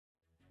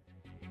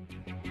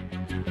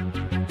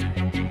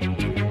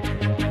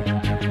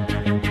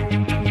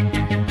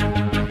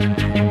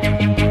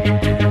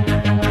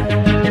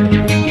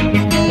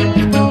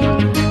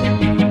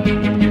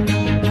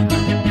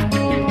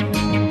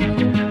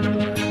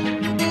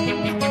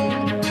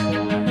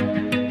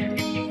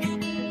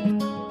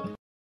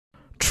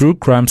True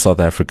Crime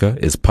South Africa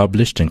is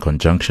published in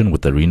conjunction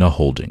with Arena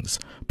Holdings,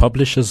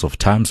 publishers of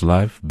Times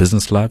Live,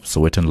 Business Live,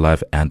 Sowetan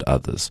Live, and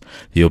others.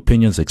 The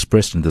opinions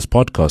expressed in this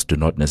podcast do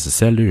not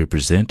necessarily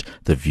represent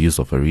the views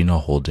of Arena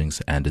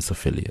Holdings and its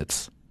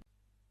affiliates.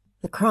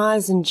 The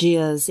cries and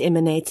jeers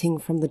emanating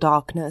from the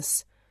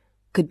darkness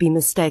could be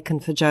mistaken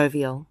for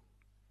jovial.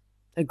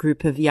 A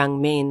group of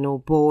young men or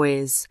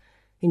boys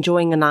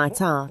enjoying a night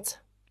out.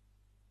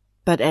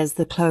 But as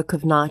the cloak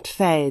of night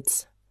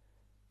fades,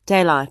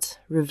 daylight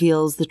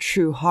reveals the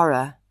true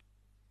horror,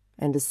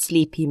 and a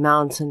sleepy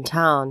mountain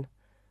town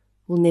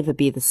will never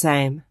be the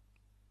same.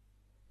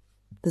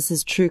 This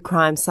is True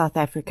Crime South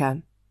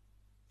Africa.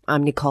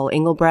 I'm Nicole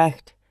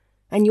Engelbrecht,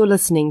 and you're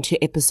listening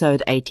to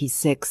episode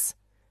 86,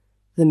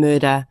 The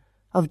Murder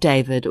of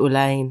David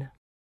Ullane.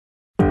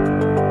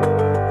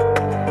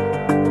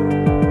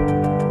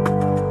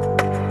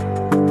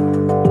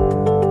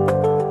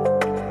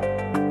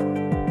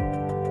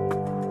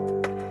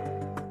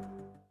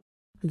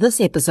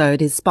 This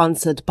episode is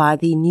sponsored by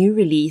the new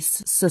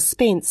release,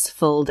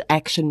 suspense-filled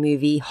action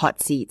movie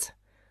Hot Seat.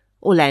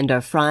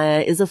 Orlando Fryer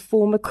is a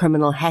former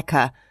criminal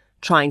hacker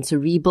trying to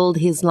rebuild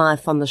his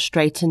life on the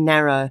straight and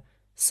narrow,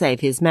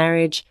 save his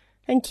marriage,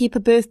 and keep a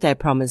birthday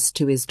promise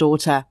to his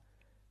daughter.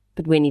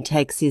 But when he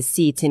takes his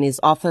seat in his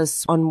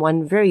office on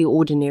one very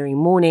ordinary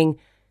morning,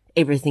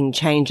 everything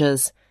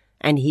changes,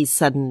 and he's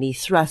suddenly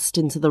thrust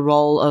into the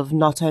role of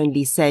not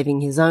only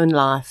saving his own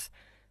life,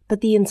 but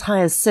the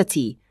entire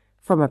city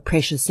from a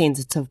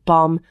pressure-sensitive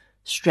bomb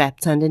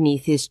strapped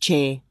underneath his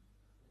chair.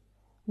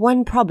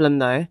 One problem,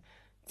 though,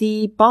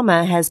 the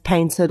bomber has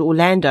painted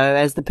Orlando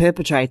as the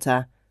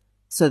perpetrator,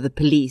 so the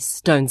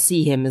police don't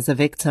see him as a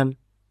victim.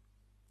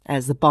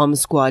 As the bomb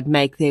squad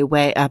make their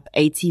way up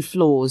 80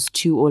 floors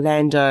to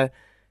Orlando,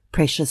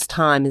 precious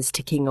time is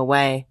ticking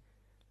away.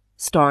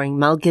 Starring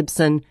Mel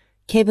Gibson,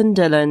 Kevin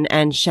Dillon,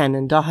 and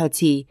Shannon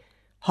Doherty,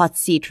 Hot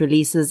Seat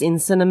releases in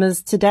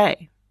cinemas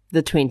today,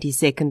 the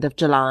 22nd of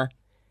July.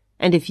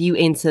 And if you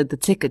entered the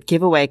ticket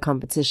giveaway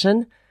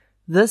competition,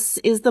 this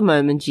is the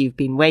moment you've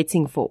been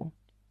waiting for.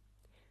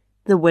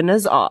 The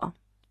winners are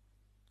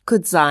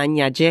Kudzai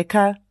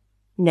Nyajeka,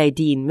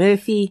 Nadine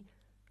Murphy,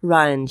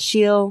 Ryan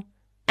Scheel,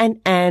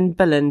 and Anne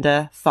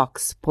Belinda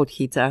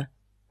Fox-Potgieter.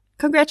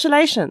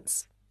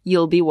 Congratulations!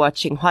 You'll be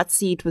watching Hot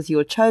Seat with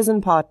your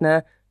chosen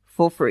partner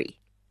for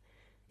free.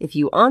 If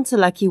you aren't a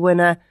lucky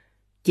winner,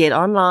 get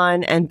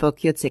online and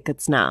book your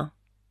tickets now.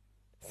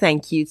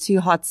 Thank you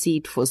to Hot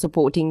Seat for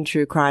supporting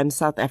True Crime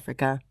South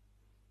Africa.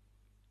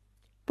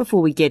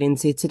 Before we get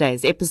into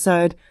today's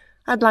episode,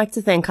 I'd like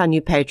to thank our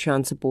new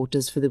Patreon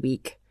supporters for the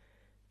week.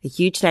 A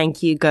huge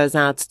thank you goes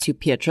out to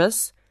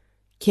Petrus,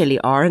 Kelly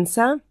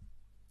Arensa,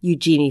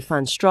 Eugenie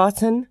van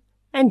Straten,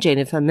 and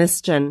Jennifer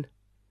Miskin.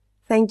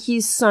 Thank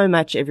you so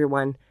much,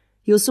 everyone.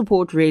 Your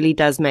support really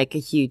does make a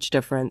huge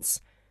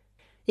difference.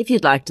 If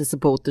you'd like to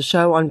support the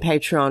show on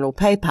Patreon or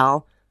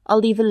PayPal, I'll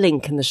leave a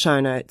link in the show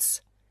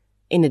notes.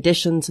 In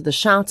addition to the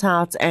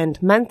shout-out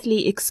and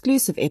monthly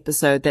exclusive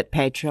episode that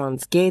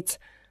Patreons get,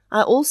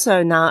 I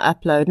also now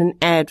upload an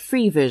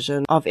ad-free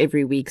version of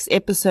every week's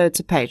episode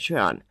to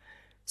Patreon.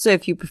 So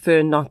if you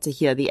prefer not to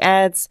hear the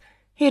ads,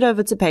 head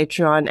over to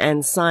Patreon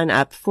and sign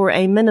up for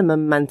a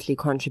minimum monthly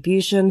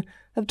contribution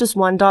of just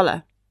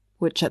 $1,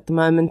 which at the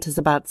moment is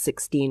about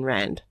 16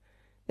 Rand.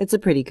 It's a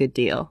pretty good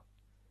deal.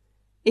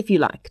 If you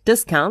like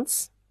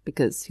discounts,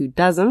 because who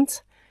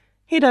doesn't,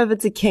 head over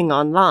to King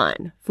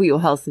Online for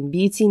your health and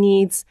beauty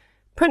needs,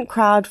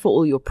 PrintCrowd for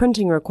all your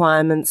printing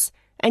requirements,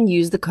 and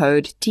use the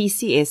code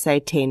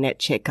TCSA10 at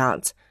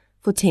checkout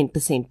for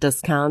 10%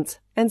 discount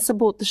and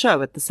support the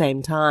show at the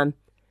same time.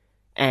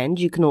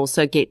 And you can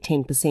also get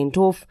 10%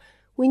 off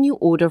when you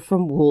order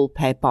from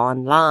Wallpaper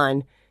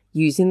Online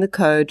using the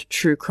code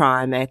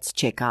TRUECRIME at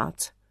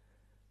checkout.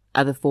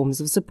 Other forms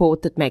of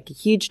support that make a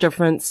huge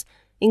difference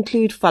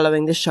include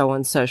following the show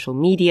on social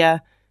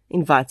media,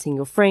 inviting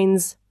your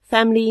friends,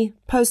 family,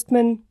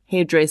 postman,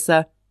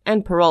 hairdresser,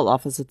 and parole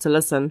officer to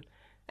listen,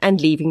 and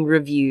leaving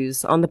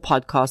reviews on the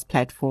podcast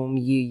platform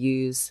you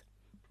use.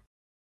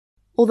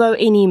 Although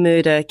any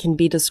murder can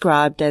be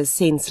described as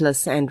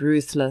senseless and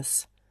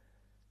ruthless,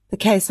 the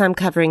case I'm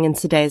covering in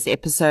today's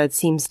episode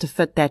seems to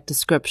fit that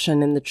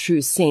description in the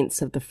true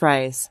sense of the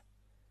phrase.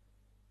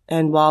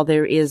 And while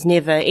there is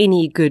never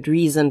any good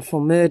reason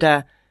for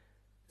murder,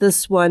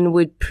 this one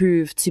would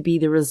prove to be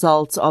the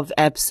result of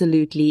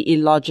absolutely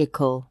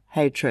illogical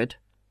hatred.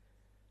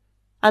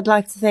 I'd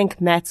like to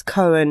thank Matt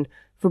Cohen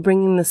for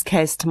bringing this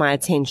case to my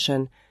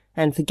attention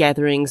and for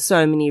gathering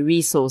so many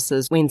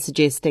resources when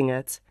suggesting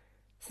it.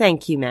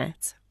 Thank you,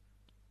 Matt.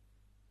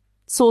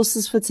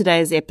 Sources for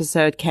today's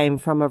episode came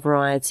from a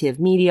variety of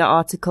media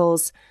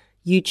articles,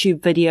 YouTube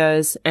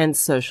videos, and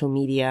social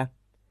media.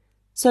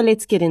 So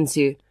let's get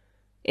into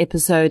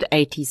episode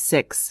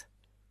 86,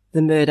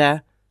 The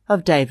Murder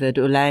of David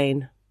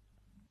Ullane.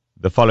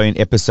 The following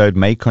episode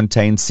may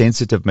contain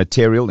sensitive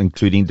material,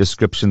 including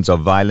descriptions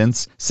of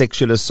violence,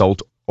 sexual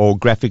assault, or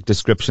graphic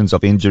descriptions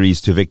of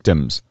injuries to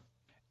victims.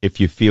 If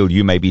you feel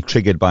you may be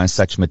triggered by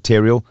such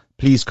material,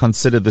 please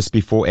consider this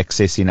before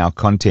accessing our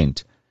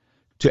content.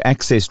 To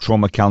access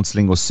trauma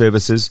counseling or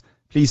services,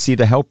 please see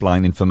the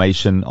helpline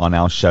information on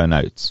our show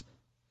notes.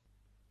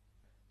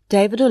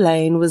 David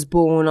Orlane was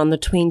born on the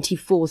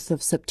 24th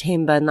of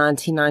September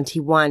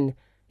 1991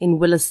 in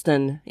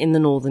Williston in the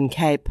Northern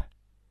Cape.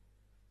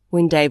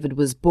 When David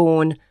was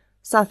born,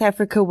 South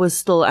Africa was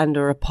still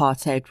under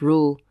apartheid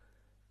rule.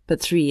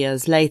 But 3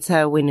 years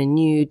later, when a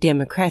new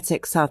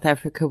democratic South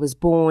Africa was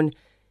born,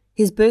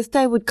 his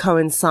birthday would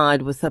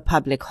coincide with a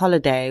public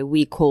holiday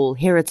we call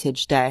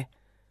Heritage Day,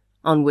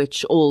 on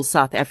which all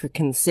South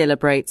Africans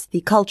celebrate the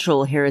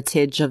cultural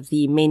heritage of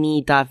the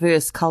many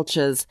diverse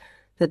cultures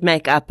that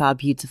make up our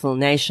beautiful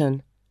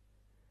nation.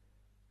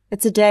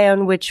 It's a day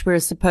on which we're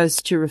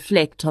supposed to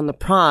reflect on the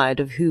pride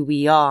of who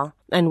we are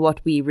and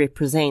what we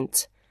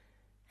represent,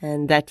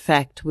 and that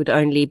fact would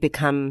only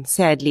become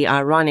sadly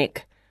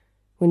ironic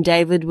when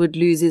David would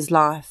lose his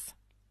life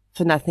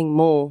for nothing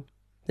more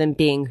than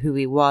being who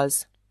he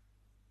was.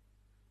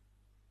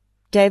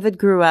 David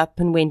grew up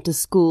and went to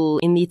school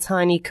in the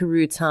tiny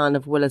Karoo town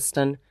of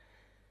Williston.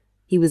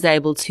 He was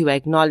able to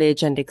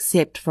acknowledge and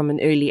accept from an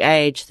early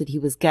age that he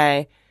was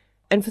gay,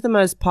 and for the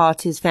most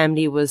part his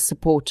family was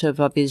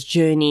supportive of his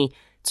journey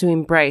to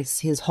embrace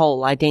his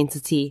whole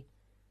identity.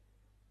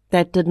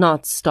 That did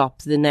not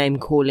stop the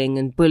name-calling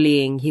and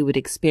bullying he would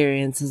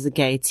experience as a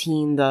gay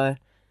teen, though.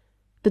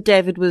 But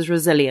David was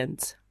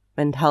resilient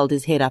and held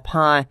his head up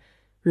high,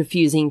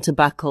 refusing to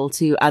buckle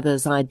to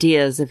others'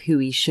 ideas of who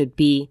he should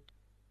be.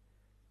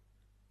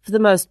 For the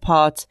most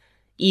part,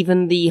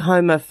 even the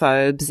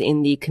homophobes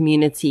in the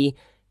community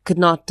could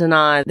not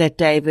deny that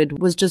David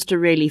was just a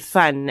really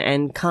fun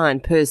and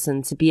kind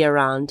person to be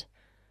around.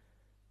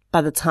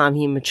 By the time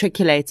he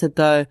matriculated,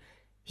 though,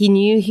 he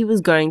knew he was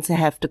going to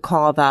have to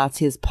carve out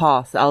his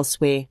path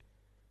elsewhere.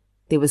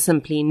 There were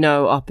simply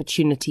no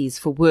opportunities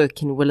for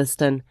work in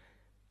Williston,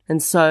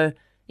 and so,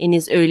 in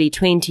his early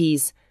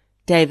 20s,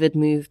 David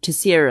moved to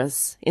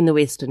Ceres in the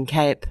Western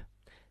Cape.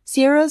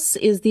 Ceres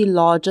is the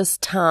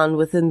largest town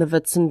within the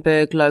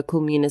Witzenberg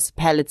local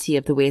municipality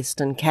of the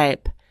Western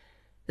Cape.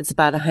 It's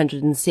about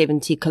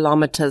 170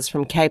 kilometers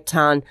from Cape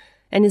Town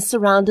and is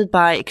surrounded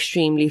by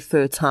extremely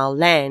fertile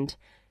land,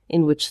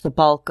 in which the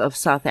bulk of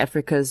South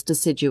Africa's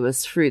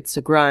deciduous fruits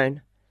are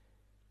grown.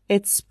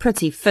 It's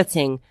pretty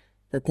fitting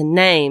that the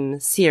name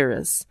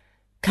Ceres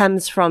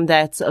comes from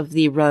that of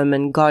the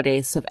Roman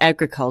goddess of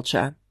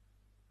agriculture.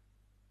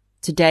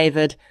 To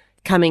David,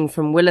 coming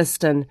from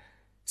Williston,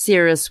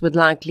 Ceres would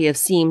likely have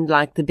seemed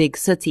like the big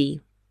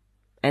city,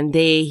 and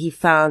there he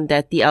found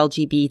that the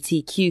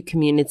LGBTQ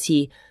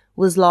community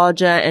was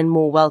larger and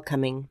more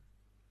welcoming.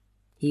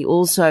 He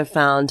also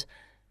found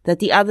that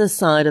the other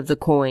side of the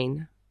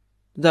coin,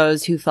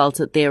 those who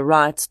felt it their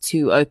right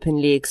to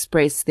openly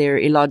express their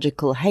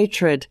illogical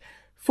hatred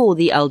for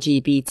the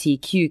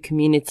LGBTQ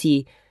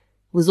community,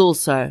 was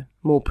also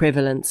more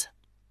prevalent.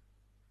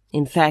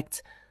 In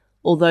fact,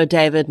 although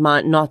David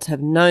might not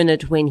have known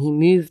it when he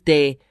moved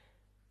there,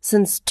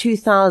 since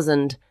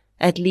 2000,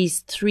 at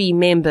least 3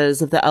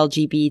 members of the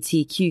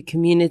LGBTQ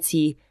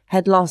community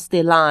had lost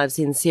their lives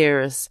in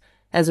Ceres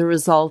as a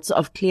result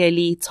of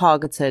clearly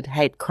targeted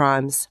hate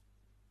crimes.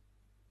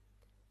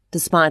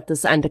 Despite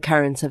this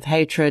undercurrent of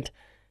hatred,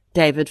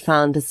 David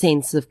found a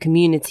sense of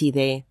community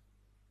there.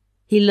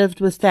 He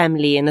lived with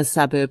family in a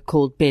suburb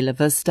called Bella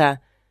Vista,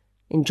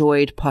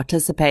 enjoyed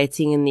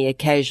participating in the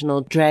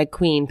occasional drag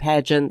queen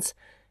pageant,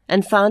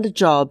 and found a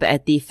job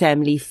at the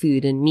family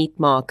food and meat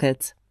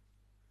market.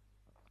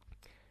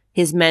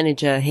 His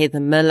manager,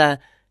 Heather Miller,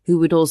 who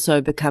would also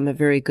become a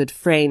very good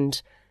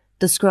friend,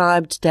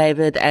 described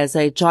David as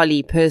a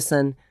jolly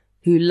person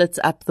who lit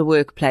up the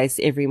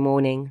workplace every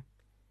morning.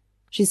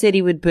 She said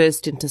he would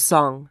burst into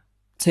song,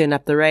 turn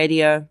up the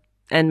radio,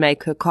 and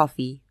make her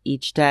coffee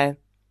each day.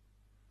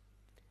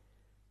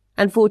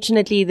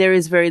 Unfortunately, there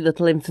is very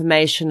little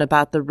information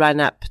about the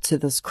run-up to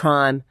this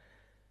crime,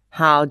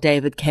 how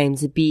David came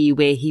to be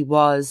where he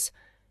was,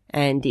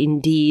 and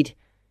indeed,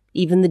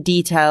 even the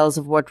details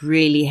of what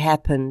really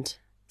happened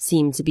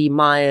seem to be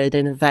mired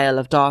in a veil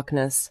of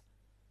darkness.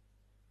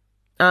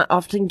 I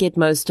often get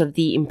most of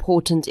the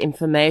important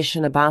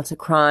information about a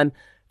crime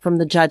from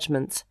the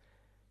judgment,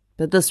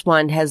 but this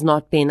one has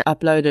not been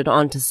uploaded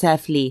onto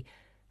Safely,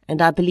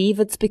 and I believe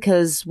it's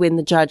because when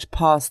the judge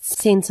passed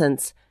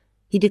sentence,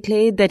 he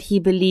declared that he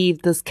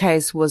believed this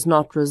case was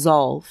not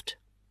resolved.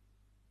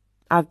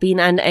 I've been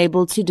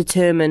unable to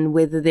determine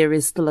whether there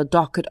is still a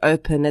docket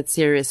open at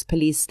Ceres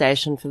Police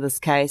Station for this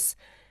case,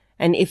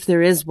 and if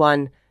there is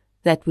one,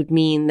 that would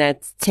mean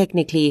that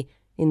technically,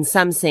 in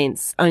some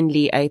sense,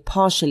 only a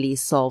partially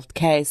solved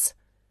case.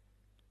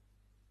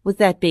 With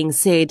that being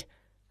said,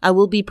 I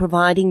will be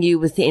providing you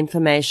with the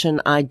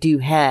information I do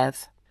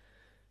have.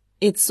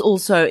 It's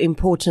also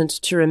important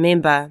to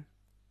remember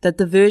that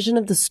the version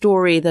of the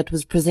story that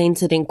was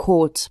presented in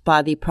court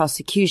by the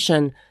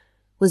prosecution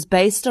was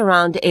based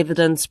around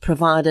evidence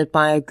provided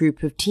by a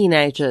group of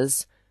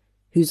teenagers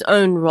whose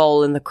own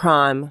role in the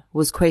crime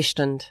was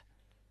questioned.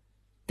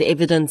 The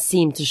evidence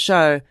seemed to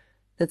show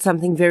that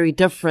something very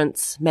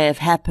different may have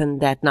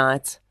happened that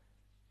night,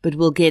 but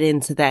we'll get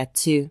into that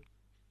too.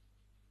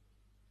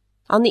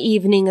 On the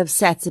evening of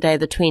Saturday,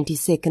 the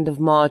 22nd of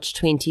March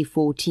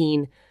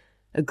 2014,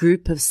 a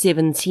group of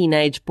 7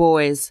 teenage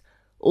boys,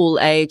 all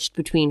aged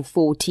between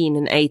 14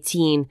 and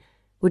 18,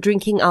 were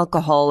drinking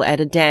alcohol at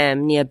a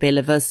dam near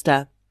Bella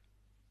Vista.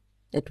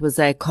 It was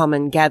a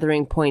common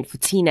gathering point for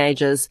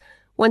teenagers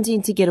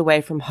wanting to get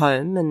away from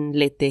home and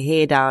let their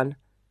hair down.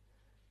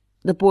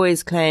 The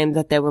boys claimed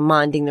that they were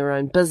minding their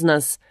own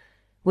business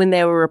when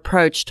they were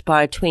approached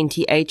by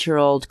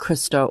 28-year-old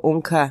Christo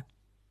Onka.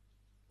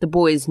 The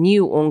boys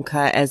knew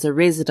Onka as a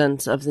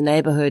resident of the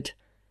neighborhood.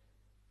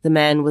 The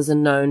man was a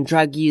known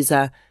drug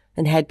user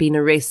and had been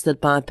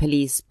arrested by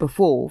police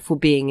before for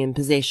being in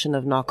possession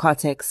of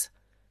narcotics.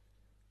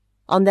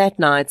 On that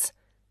night,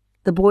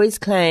 the boys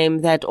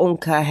claim that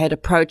Onka had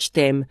approached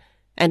them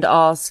and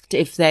asked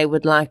if they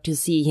would like to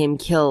see him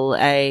kill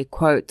a,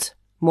 quote,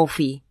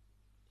 morphy,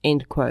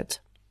 end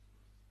quote.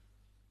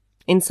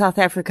 In South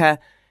Africa,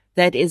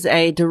 that is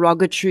a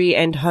derogatory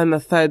and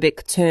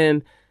homophobic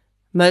term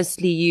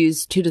mostly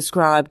used to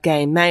describe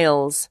gay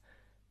males,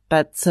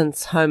 but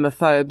since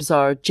homophobes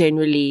are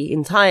generally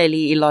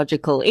entirely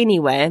illogical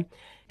anyway,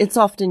 it's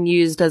often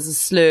used as a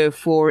slur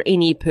for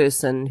any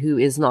person who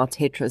is not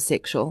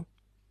heterosexual.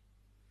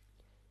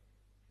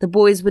 The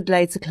boys would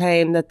later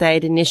claim that they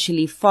had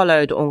initially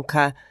followed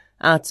Onka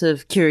out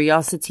of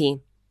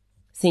curiosity,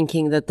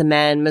 thinking that the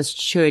man must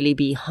surely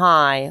be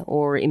high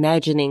or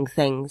imagining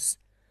things.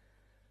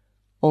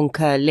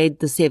 Onka led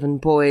the 7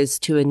 boys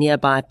to a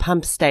nearby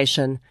pump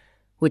station,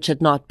 which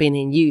had not been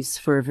in use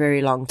for a very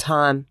long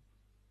time.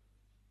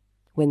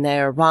 When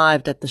they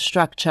arrived at the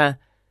structure,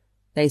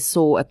 they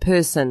saw a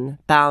person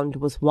bound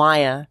with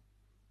wire.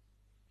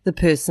 The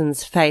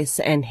person's face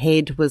and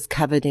head was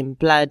covered in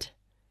blood,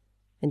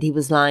 and he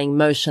was lying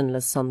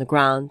motionless on the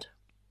ground.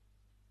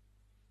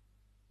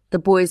 The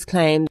boys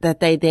claimed that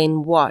they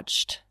then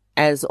watched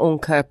as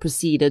Onka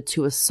proceeded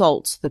to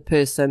assault the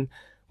person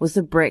with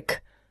a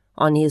brick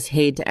on his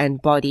head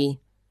and body.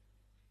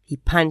 He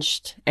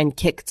punched and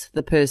kicked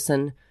the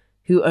person,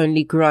 who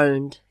only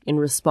groaned in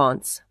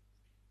response.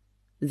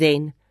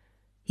 Then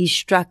he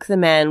struck the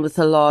man with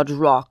a large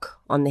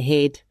rock on the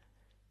head,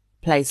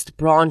 placed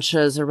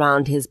branches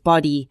around his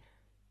body,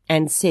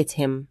 and set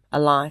him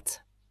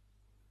alight.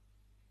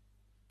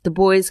 The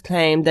boys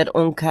claimed that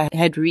Onka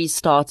had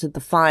restarted the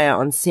fire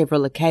on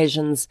several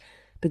occasions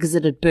because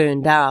it had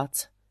burned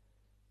out.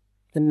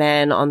 The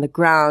man on the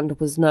ground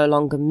was no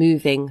longer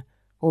moving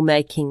or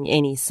making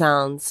any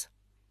sounds,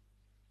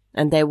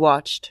 and they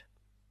watched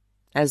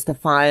as the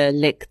fire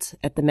licked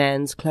at the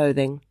man's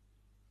clothing.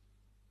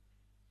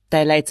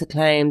 They later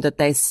claimed that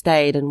they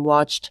stayed and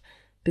watched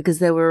because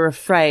they were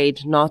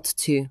afraid not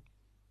to.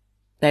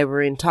 They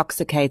were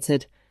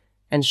intoxicated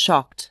and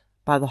shocked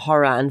by the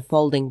horror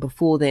unfolding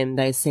before them,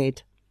 they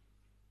said.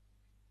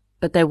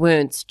 But they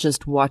weren't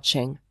just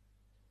watching.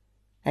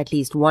 At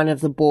least one of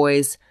the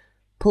boys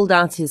pulled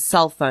out his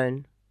cell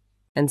phone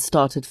and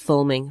started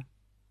filming.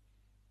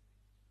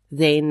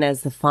 Then,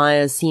 as the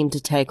fire seemed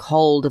to take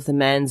hold of the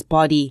man's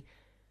body,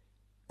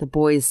 the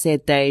boys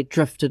said they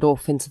drifted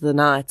off into the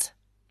night,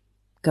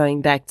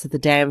 going back to the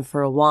dam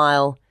for a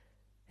while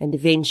and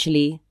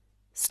eventually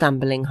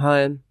stumbling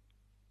home.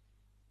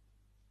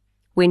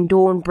 When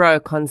dawn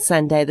broke on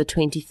Sunday the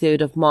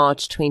 23rd of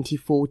March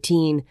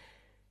 2014,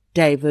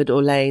 David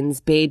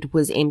Olane's bed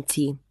was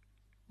empty,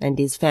 and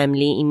his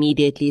family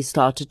immediately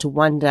started to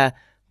wonder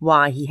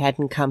why he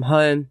hadn't come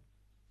home.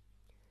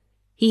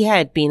 He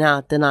had been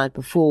out the night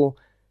before,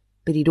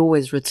 but he'd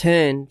always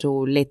returned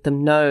or let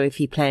them know if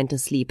he planned to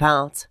sleep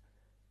out.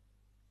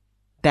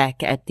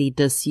 Back at the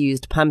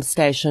disused pump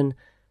station,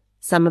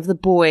 some of the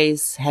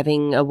boys,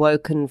 having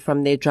awoken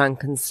from their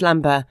drunken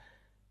slumber,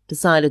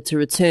 decided to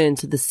return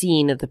to the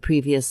scene of the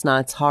previous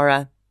night's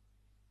horror.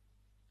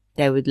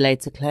 They would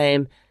later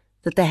claim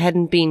that they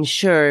hadn't been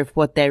sure if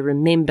what they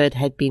remembered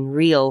had been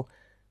real,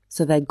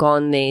 so they'd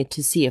gone there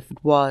to see if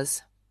it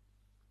was.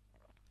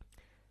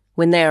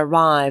 When they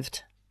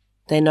arrived,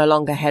 they no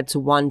longer had to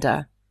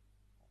wonder.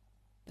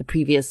 The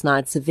previous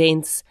night's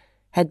events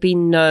had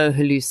been no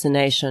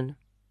hallucination.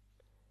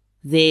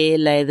 There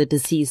lay the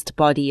deceased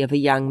body of a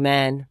young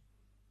man,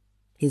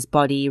 his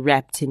body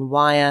wrapped in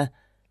wire,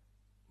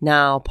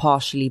 now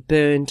partially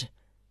burned,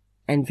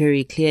 and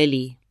very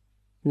clearly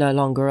no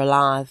longer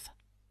alive.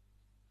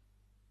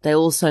 They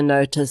also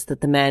noticed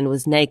that the man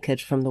was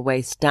naked from the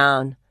waist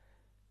down,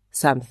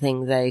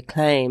 something they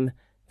claim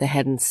they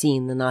hadn't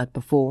seen the night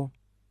before.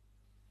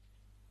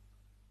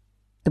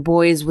 The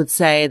boys would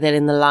say that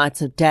in the light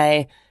of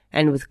day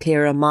and with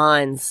clearer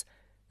minds,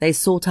 they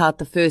sought out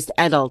the first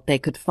adult they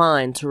could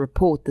find to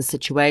report the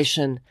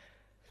situation,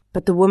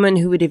 but the woman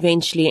who would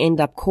eventually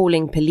end up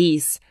calling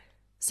police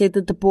said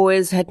that the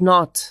boys had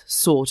not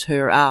sought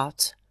her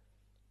out.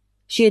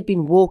 She had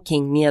been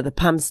walking near the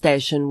pump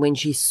station when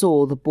she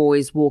saw the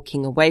boys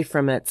walking away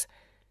from it,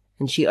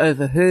 and she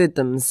overheard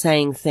them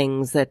saying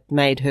things that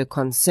made her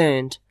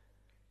concerned.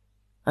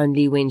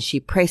 Only when she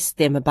pressed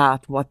them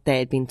about what they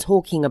had been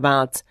talking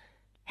about,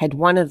 had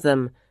one of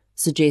them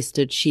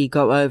suggested she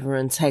go over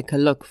and take a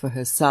look for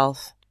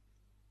herself.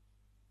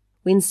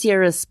 When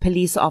Ceres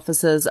police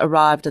officers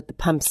arrived at the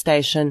pump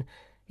station,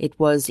 it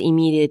was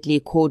immediately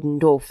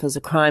cordoned off as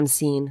a crime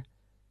scene.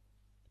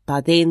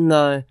 By then,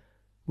 though,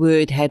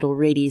 word had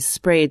already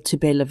spread to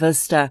Bella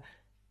Vista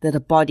that a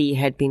body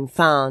had been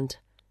found,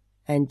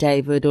 and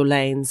David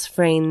Olane's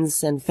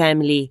friends and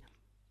family,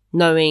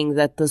 knowing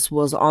that this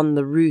was on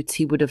the route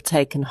he would have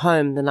taken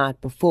home the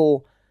night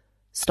before,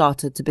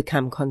 started to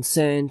become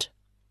concerned.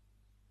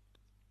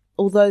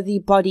 Although the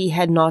body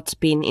had not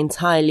been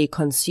entirely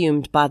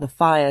consumed by the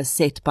fire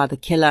set by the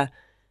killer,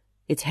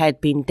 it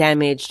had been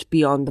damaged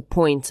beyond the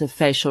point of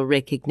facial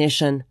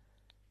recognition.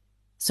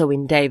 So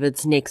when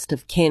David's next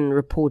of kin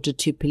reported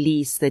to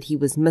police that he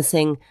was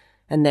missing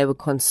and they were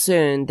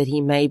concerned that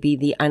he may be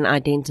the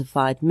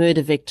unidentified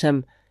murder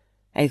victim,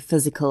 a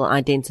physical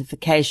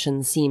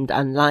identification seemed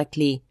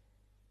unlikely.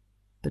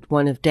 But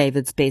one of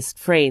David's best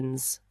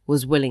friends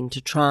was willing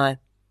to try.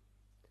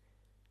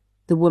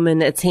 The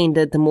woman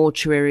attended the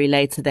mortuary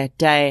later that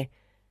day,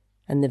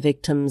 and the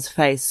victim's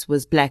face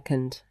was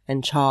blackened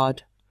and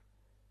charred.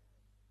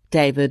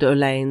 David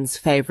Olane's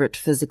favourite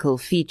physical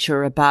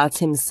feature about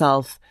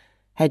himself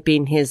had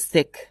been his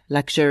thick,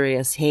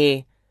 luxurious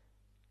hair,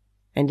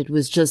 and it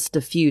was just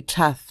a few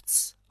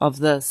tufts of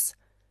this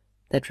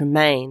that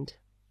remained,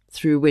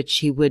 through which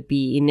he would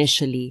be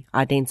initially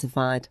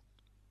identified.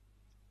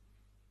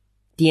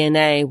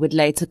 DNA would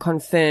later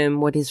confirm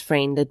what his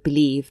friend had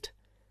believed.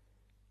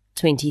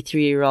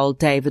 23-year-old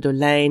David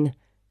Olane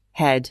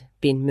had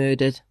been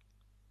murdered.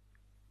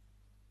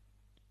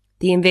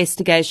 The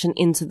investigation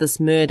into this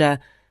murder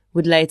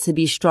would later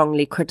be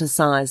strongly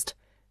criticized,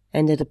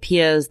 and it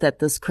appears that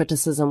this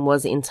criticism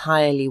was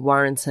entirely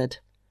warranted.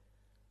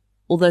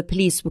 Although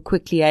police were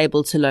quickly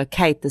able to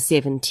locate the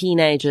 7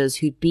 teenagers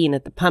who'd been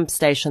at the pump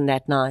station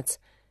that night,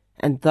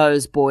 and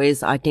those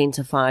boys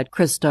identified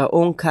Christo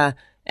Onka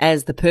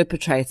as the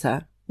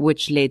perpetrator,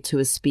 which led to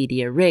a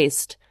speedy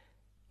arrest,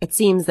 it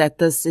seems that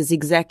this is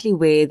exactly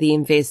where the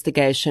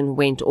investigation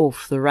went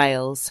off the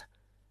rails.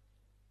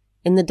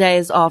 In the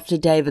days after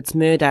David's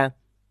murder,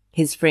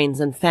 his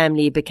friends and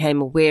family became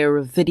aware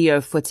of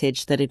video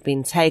footage that had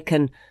been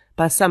taken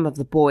by some of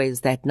the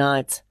boys that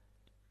night.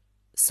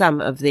 Some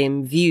of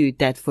them viewed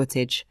that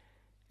footage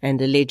and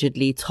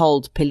allegedly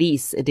told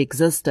police it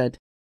existed,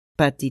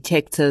 but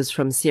detectives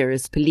from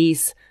Ceres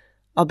Police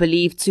are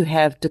believed to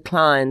have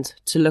declined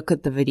to look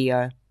at the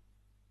video.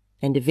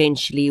 And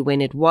eventually, when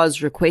it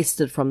was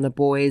requested from the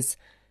boys,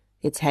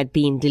 it had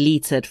been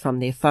deleted from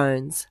their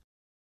phones.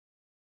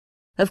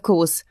 Of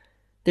course,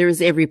 there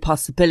is every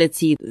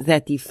possibility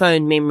that the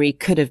phone memory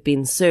could have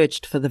been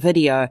searched for the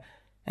video,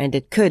 and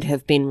it could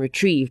have been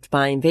retrieved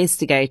by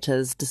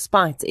investigators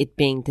despite it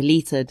being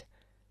deleted.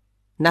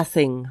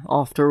 Nothing,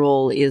 after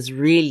all, is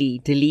really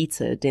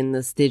deleted in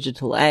this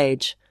digital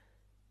age.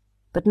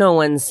 But no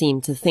one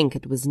seemed to think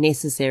it was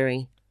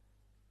necessary.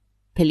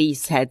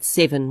 Police had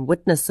 7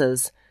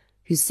 witnesses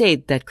who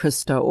said that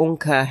Christo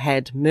Onka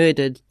had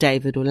murdered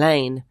David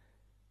Olane.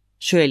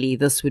 Surely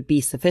this would be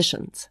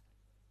sufficient.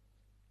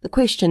 The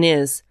question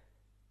is,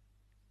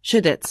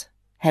 should it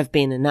have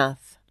been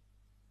enough?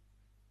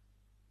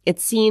 It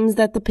seems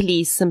that the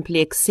police simply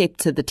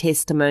accepted the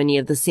testimony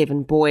of the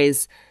 7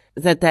 boys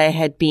that they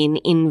had been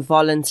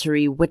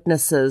involuntary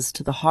witnesses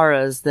to the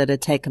horrors that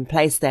had taken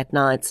place that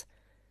night.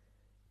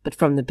 But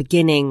from the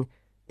beginning,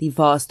 the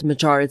vast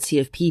majority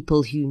of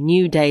people who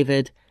knew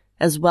David,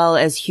 as well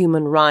as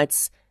human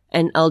rights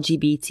and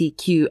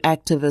LGBTQ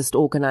activist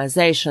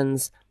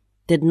organizations,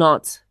 did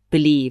not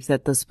believe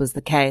that this was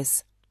the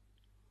case.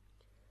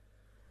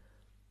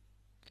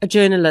 A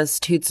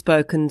journalist who'd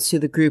spoken to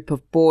the group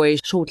of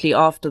boys shortly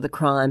after the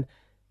crime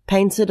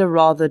painted a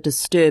rather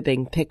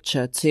disturbing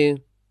picture too.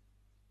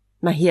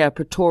 Mahia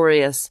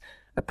Pretorius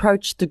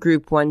approached the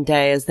group one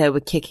day as they were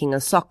kicking a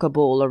soccer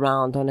ball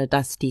around on a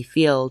dusty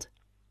field.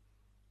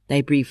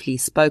 They briefly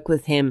spoke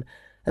with him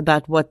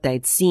about what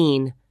they'd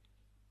seen,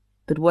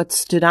 but what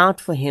stood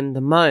out for him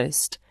the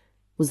most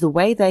was the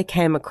way they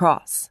came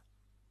across.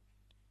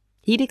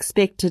 He'd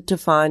expected to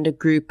find a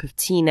group of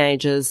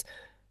teenagers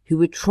who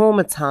were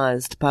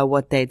traumatized by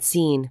what they'd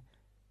seen.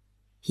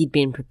 He'd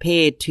been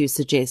prepared to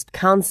suggest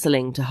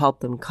counseling to help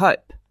them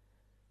cope.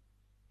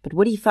 But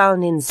what he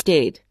found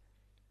instead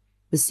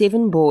were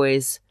 7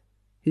 boys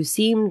who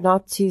seemed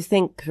not to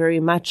think very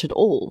much at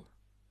all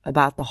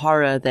about the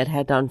horror that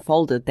had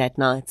unfolded that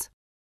night.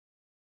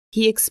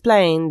 He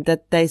explained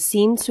that they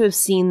seemed to have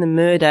seen the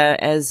murder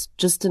as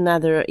just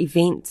another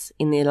event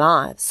in their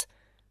lives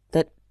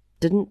that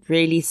didn't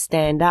really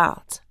stand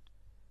out.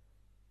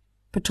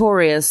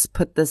 Pretorius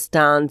put this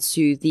down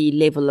to the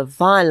level of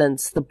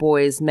violence the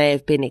boys may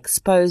have been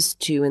exposed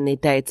to in their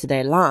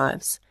day-to-day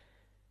lives.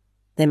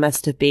 They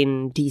must have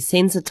been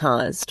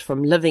desensitized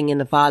from living in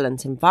a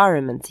violent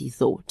environment, he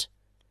thought.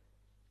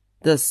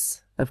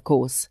 This, of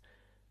course,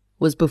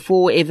 was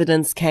before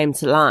evidence came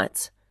to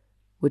light,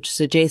 which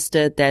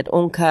suggested that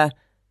Onka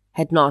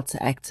had not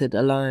acted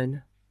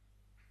alone.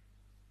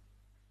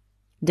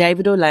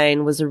 David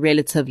Olane was a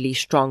relatively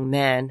strong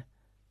man.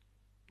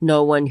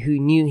 No one who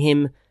knew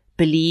him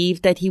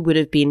believed that he would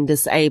have been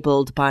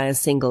disabled by a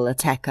single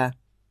attacker.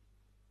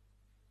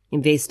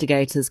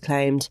 Investigators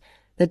claimed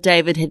that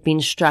David had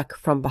been struck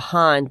from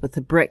behind with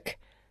a brick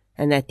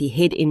and that the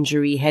head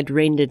injury had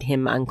rendered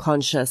him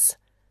unconscious.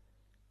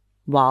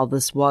 While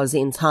this was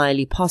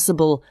entirely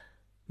possible,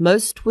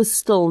 most were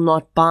still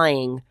not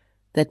buying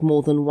that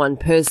more than one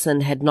person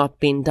had not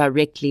been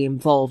directly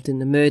involved in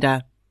the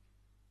murder.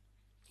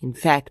 In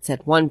fact,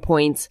 at one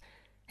point,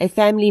 a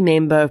family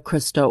member of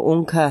Christo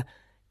Onke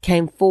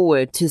came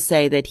forward to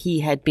say that he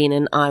had been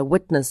an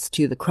eyewitness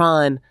to the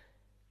crime,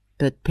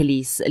 but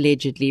police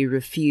allegedly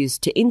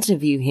refused to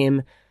interview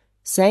him,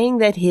 saying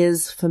that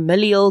his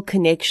familial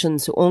connection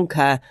to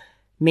Onke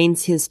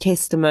meant his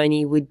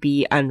testimony would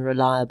be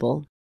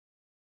unreliable.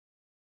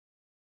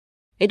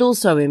 It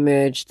also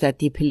emerged that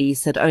the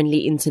police had only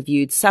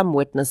interviewed some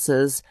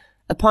witnesses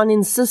upon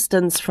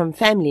insistence from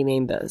family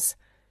members,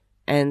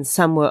 and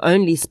some were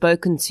only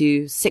spoken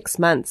to 6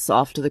 months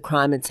after the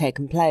crime had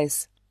taken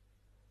place.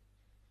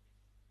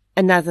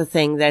 Another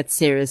thing that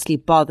seriously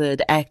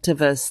bothered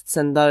activists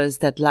and those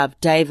that loved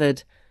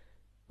David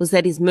was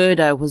that his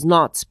murder was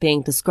not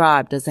being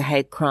described as a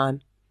hate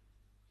crime.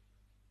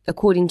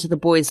 According to the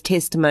boys'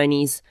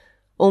 testimonies,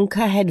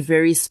 Onke had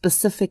very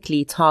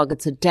specifically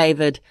targeted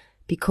David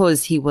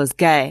because he was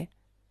gay,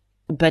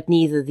 but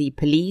neither the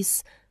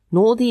police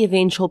nor the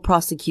eventual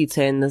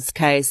prosecutor in this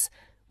case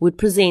would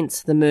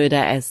present the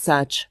murder as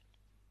such.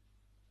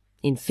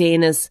 In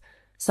fairness,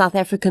 South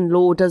African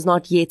law does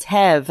not yet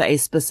have a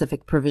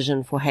specific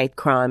provision for hate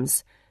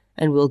crimes,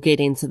 and we'll get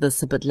into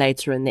this a bit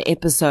later in the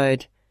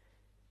episode.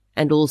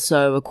 And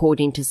also,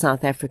 according to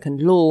South African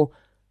law,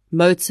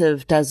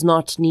 motive does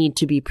not need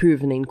to be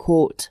proven in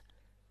court.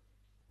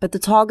 But the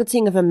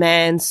targeting of a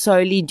man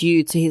solely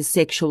due to his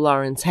sexual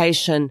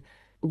orientation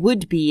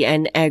would be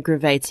an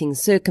aggravating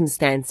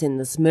circumstance in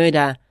this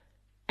murder,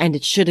 and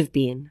it should have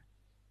been.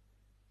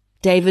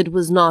 David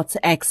was not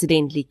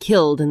accidentally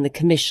killed in the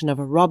commission of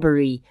a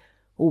robbery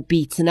or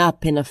beaten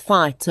up in a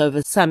fight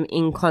over some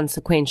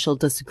inconsequential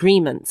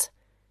disagreement.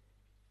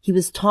 He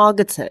was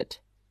targeted,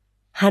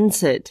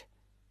 hunted,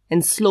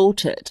 and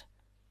slaughtered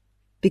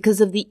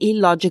because of the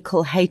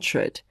illogical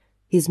hatred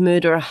his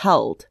murderer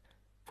held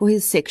for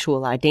his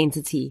sexual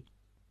identity.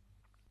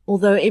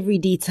 Although every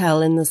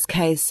detail in this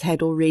case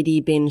had already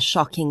been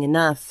shocking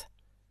enough,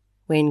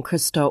 when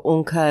Christo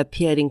Onke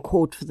appeared in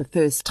court for the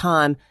first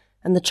time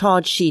and the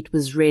charge sheet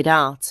was read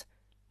out,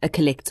 a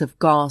collective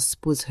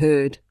gasp was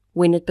heard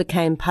when it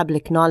became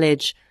public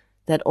knowledge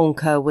that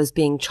Onke was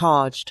being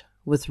charged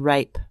with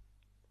rape.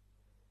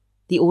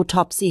 The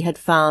autopsy had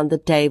found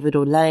that David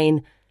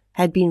Orlane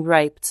had been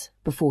raped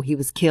before he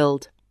was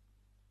killed.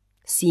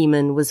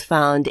 Semen was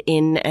found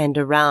in and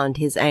around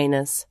his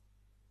anus.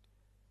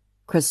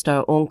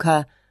 Christo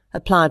Onke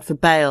applied for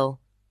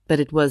bail, but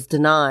it was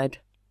denied,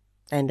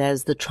 and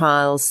as the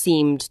trial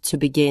seemed to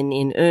begin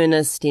in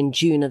earnest in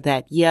June of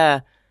that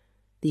year,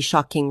 the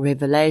shocking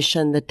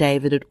revelation that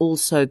David had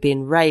also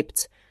been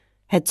raped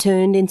had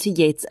turned into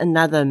yet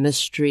another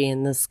mystery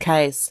in this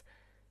case,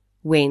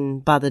 when,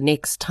 by the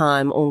next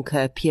time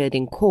Onke appeared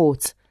in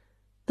court,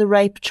 the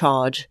rape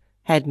charge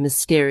had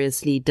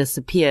mysteriously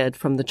disappeared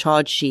from the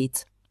charge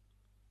sheet.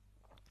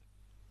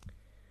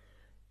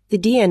 The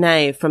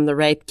DNA from the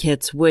rape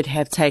kit would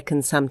have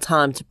taken some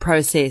time to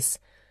process,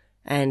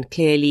 and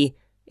clearly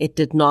it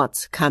did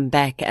not come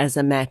back as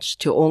a match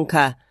to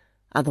Onke,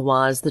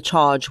 otherwise the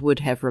charge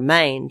would have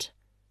remained.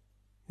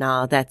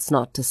 Now, that's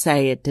not to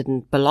say it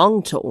didn't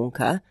belong to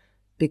Onke,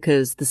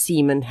 because the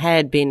semen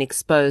had been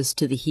exposed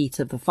to the heat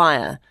of the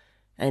fire,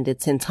 and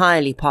it's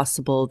entirely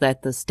possible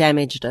that this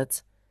damaged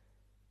it.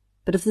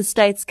 But if the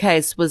state's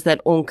case was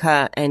that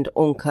Onke and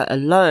Onke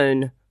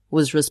alone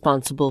was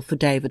responsible for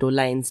David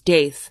Orlane's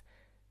death,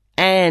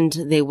 and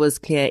there was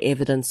clear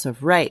evidence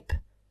of rape,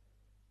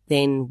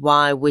 then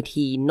why would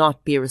he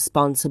not be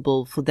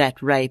responsible for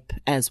that rape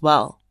as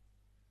well?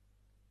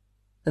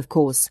 Of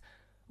course,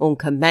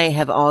 Onke may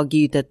have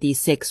argued that the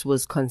sex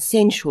was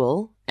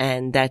consensual,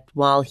 and that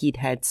while he'd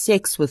had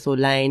sex with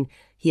Orlane,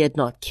 he had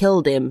not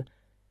killed him,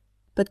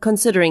 but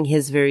considering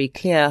his very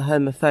clear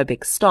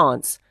homophobic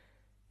stance,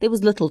 there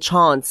was little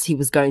chance he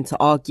was going to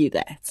argue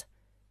that.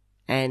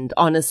 And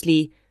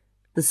honestly,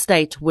 the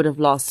state would have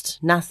lost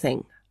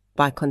nothing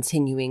by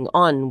continuing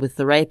on with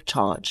the rape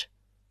charge.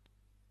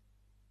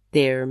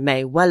 There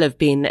may well have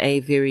been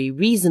a very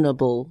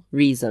reasonable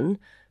reason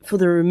for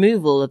the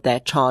removal of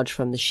that charge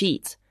from the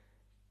sheet,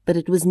 but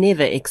it was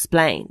never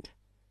explained.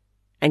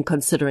 And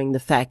considering the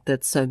fact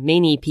that so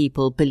many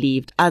people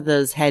believed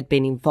others had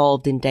been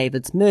involved in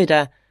David's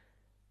murder,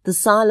 the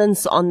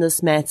silence on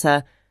this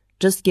matter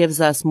just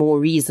gives us more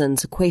reason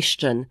to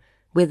question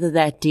whether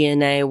that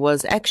DNA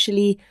was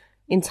actually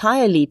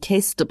entirely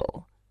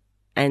testable,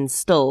 and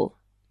still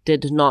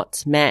did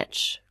not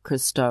match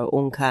Christo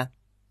Onke.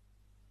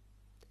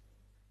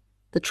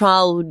 The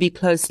trial would be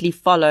closely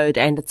followed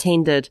and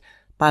attended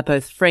by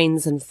both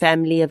friends and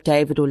family of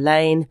David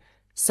Orlane,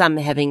 some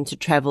having to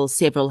travel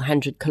several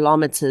hundred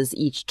kilometers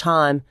each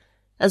time,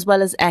 as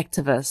well as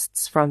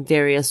activists from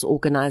various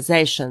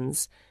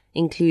organizations,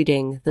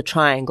 including the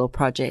Triangle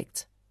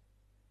Project.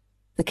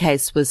 The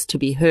case was to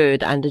be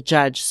heard under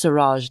Judge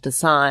Siraj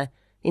Desai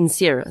in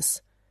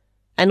Ceres,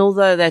 and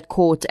although that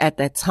court at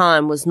that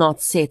time was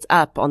not set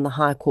up on the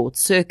High Court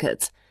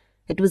circuit,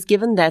 it was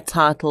given that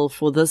title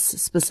for this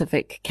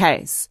specific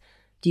case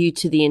due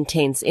to the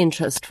intense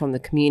interest from the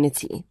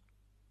community.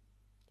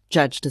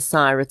 Judge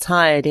Desai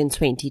retired in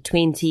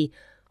 2020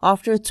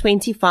 after a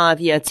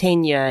 25-year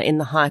tenure in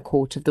the High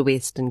Court of the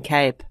Western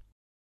Cape.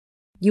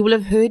 You will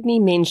have heard me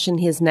mention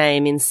his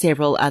name in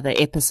several other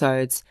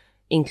episodes,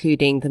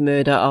 including the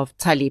murder of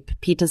Talib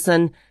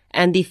Peterson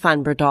and the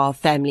Van Breda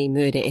family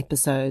murder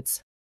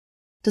episodes.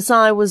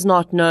 Desai was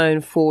not known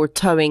for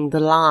towing the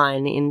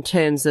line in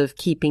terms of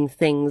keeping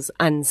things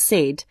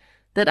unsaid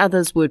that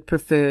others would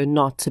prefer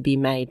not to be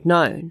made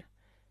known,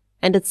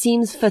 and it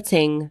seems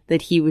fitting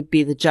that he would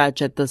be the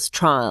judge at this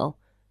trial,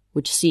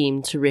 which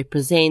seemed to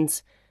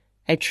represent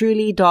a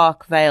truly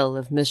dark veil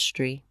of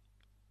mystery.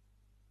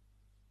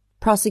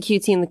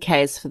 Prosecuting the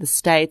case for the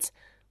state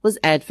was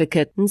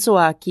advocate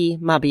Nsoaki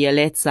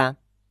Mabialetsa.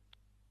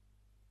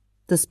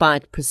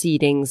 Despite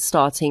proceedings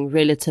starting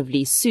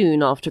relatively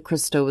soon after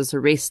Christo was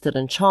arrested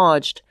and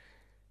charged,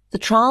 the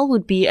trial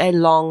would be a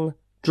long,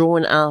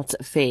 drawn-out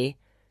affair,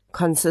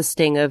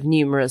 consisting of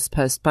numerous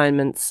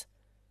postponements.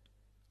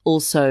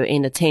 Also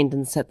in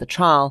attendance at the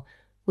trial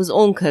was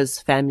Onka's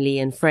family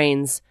and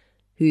friends,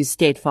 who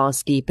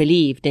steadfastly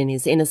believed in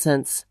his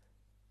innocence.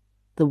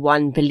 The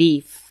one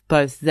belief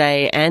both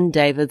they and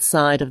David's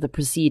side of the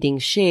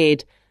proceedings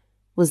shared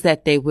was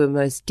that there were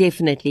most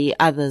definitely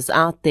others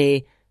out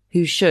there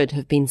who should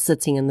have been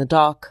sitting in the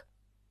dock.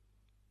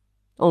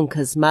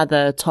 Onka's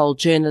mother told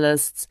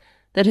journalists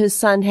that her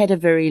son had a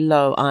very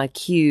low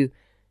IQ,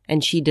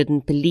 and she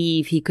didn't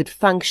believe he could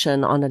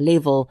function on a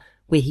level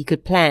where he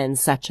could plan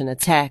such an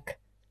attack.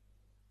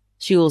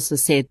 She also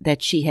said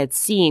that she had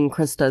seen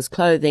Christo's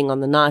clothing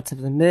on the night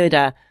of the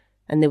murder,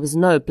 and there was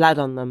no blood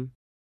on them.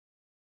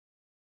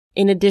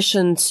 In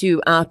addition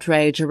to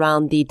outrage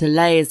around the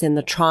delays in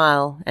the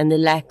trial and the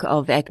lack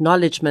of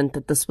acknowledgement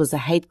that this was a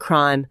hate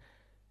crime,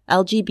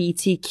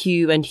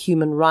 LGBTQ and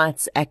human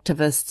rights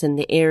activists in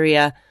the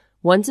area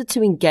wanted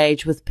to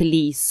engage with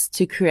police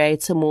to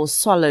create a more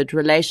solid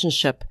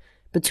relationship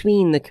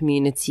between the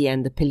community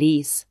and the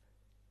police.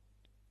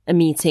 A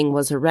meeting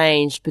was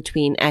arranged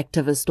between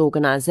activist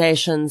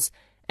organizations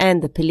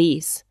and the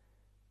police,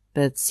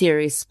 but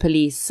Ceres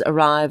police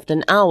arrived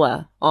an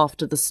hour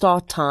after the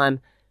start time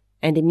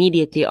and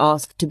immediately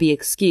asked to be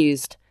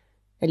excused,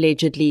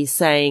 allegedly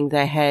saying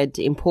they had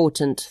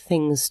important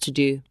things to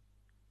do.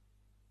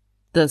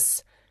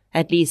 This,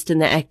 at least in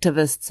the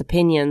activists'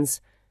 opinions,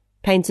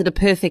 painted a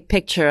perfect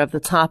picture of the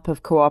type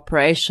of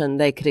cooperation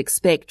they could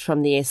expect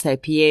from the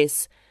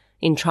SAPS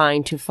in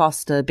trying to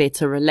foster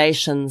better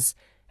relations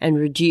and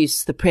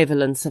reduce the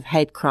prevalence of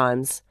hate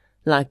crimes,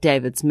 like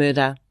David's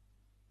murder.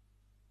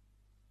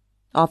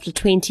 After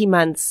 20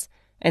 months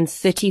and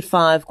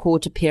 35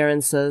 court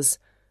appearances,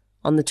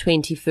 on the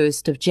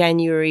 21st of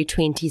January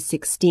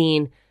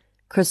 2016,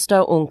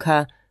 Christo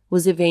Onka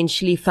was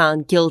eventually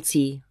found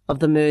guilty of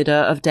the murder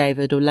of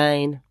David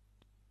Olaine.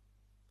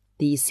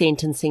 The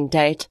sentencing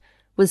date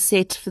was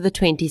set for the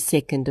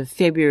 22nd of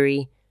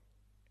February,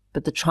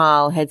 but the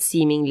trial had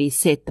seemingly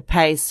set the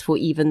pace for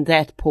even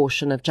that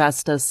portion of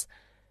justice,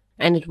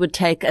 and it would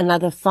take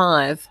another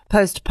 5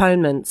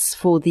 postponements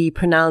for the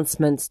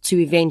pronouncement to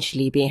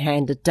eventually be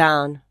handed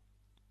down.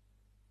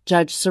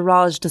 Judge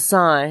Siraj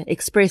Desai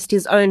expressed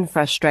his own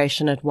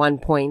frustration at one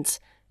point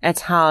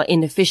at how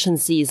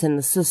inefficiencies in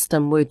the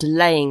system were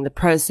delaying the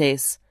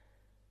process.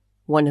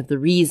 One of the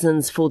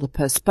reasons for the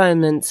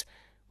postponement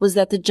was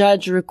that the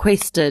judge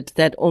requested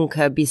that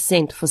Onka be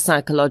sent for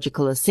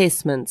psychological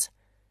assessment.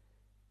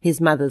 His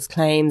mother's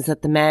claims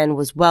that the man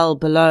was well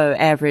below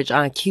average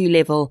IQ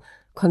level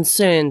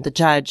concerned the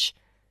judge,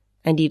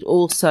 and he'd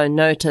also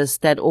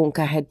noticed that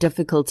Onka had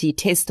difficulty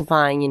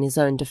testifying in his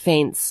own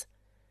defense.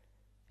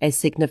 A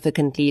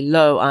significantly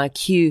low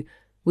IQ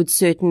would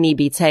certainly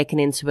be taken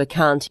into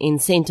account in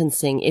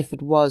sentencing if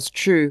it was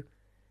true,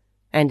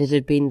 and it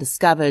had been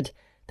discovered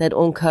that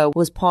Onka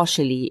was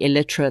partially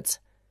illiterate.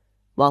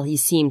 While he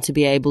seemed to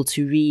be able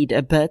to read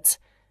a bit,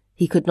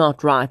 he could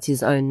not write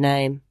his own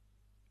name.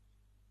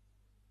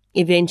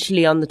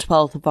 Eventually, on the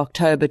 12th of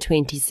October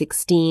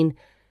 2016,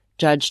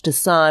 Judge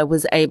Desai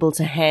was able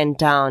to hand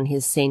down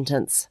his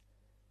sentence.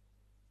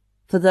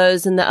 For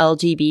those in the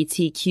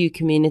LGBTQ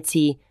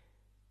community,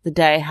 the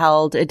day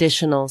held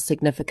additional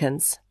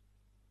significance.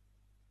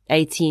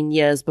 18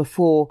 years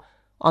before,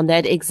 on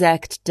that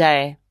exact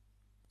day,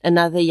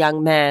 another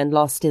young man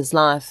lost his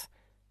life,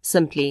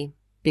 simply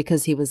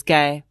because he was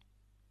gay.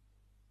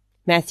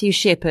 Matthew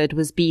Shepard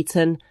was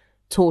beaten,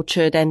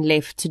 tortured and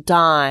left to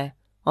die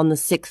on the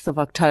 6th of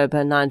October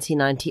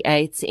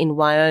 1998 in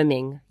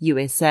Wyoming,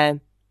 USA.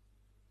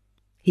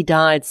 He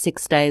died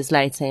 6 days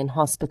later in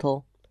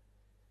hospital.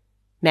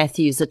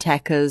 Matthew's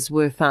attackers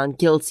were found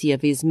guilty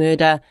of his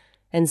murder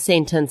and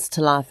sentenced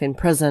to life in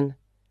prison.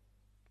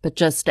 But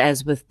just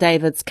as with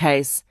David's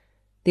case,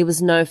 there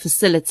was no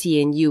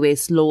facility in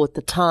US law at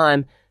the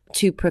time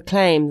to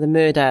proclaim the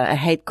murder a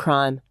hate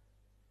crime.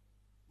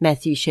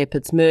 Matthew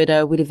Shepard's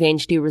murder would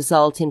eventually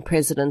result in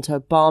President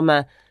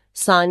Obama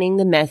signing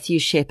the Matthew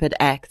Shepard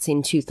Act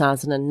in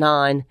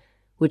 2009,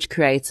 which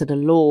created a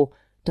law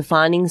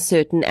defining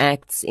certain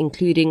acts,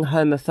 including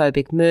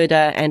homophobic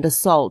murder and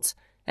assault,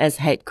 as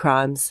hate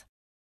crimes.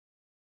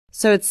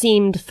 So it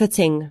seemed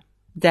fitting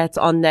that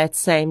on that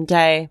same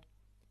day,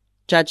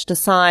 Judge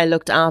Desai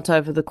looked out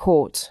over the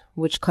court,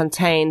 which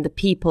contained the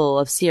people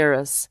of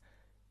Ceres,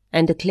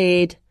 and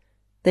declared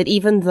that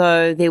even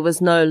though there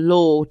was no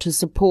law to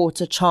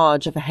support a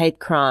charge of a hate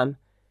crime,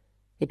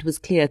 it was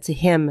clear to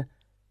him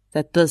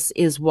that this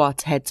is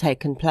what had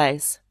taken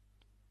place.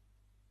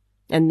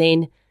 And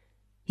then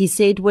he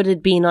said what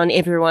had been on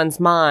everyone's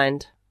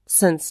mind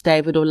since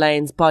David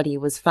Orlane's body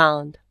was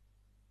found.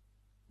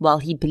 While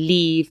he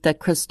believed that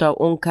Christo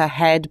Onka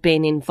had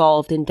been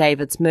involved in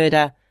David's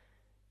murder,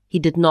 he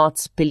did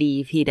not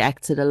believe he'd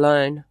acted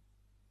alone.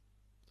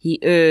 He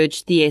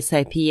urged the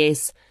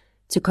SAPS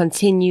to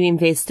continue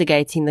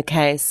investigating the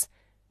case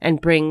and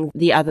bring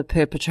the other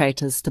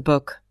perpetrators to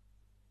book.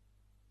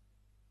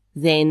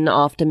 Then,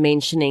 after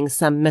mentioning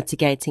some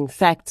mitigating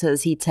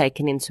factors he'd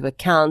taken into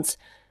account,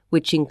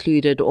 which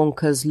included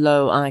Onka's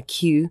low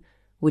IQ,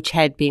 which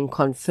had been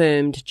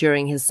confirmed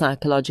during his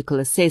psychological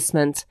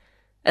assessment,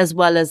 as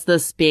well as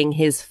this being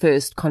his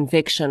first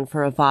conviction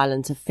for a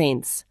violent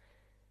offence,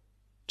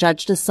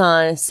 Judge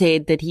Desai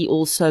said that he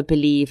also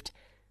believed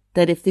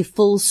that if the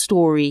full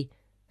story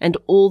and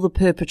all the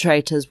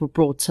perpetrators were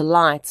brought to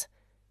light,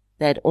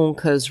 that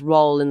Onka's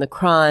role in the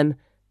crime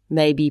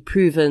may be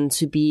proven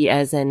to be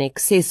as an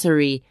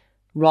accessory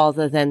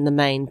rather than the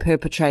main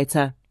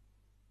perpetrator.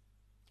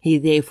 He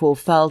therefore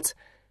felt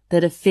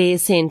that a fair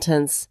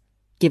sentence,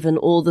 given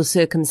all the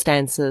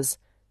circumstances,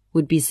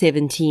 would be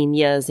 17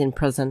 years in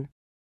prison.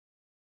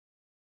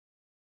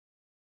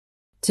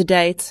 To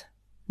date,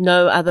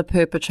 no other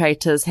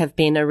perpetrators have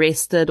been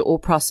arrested or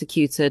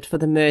prosecuted for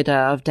the murder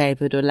of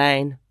David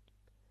Orlane.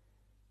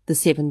 The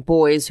 7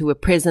 boys who were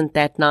present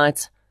that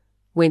night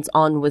went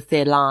on with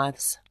their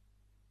lives,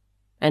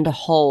 and a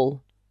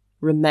hole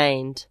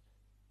remained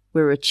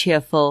where a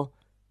cheerful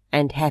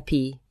and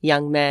happy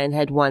young man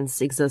had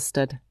once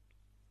existed.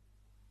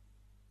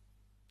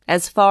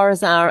 As far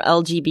as our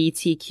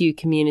LGBTQ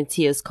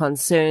community is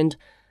concerned,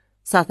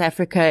 South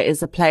Africa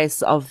is a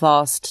place of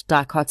vast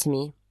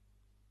dichotomy.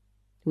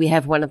 We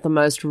have one of the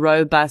most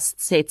robust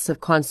sets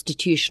of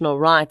constitutional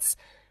rights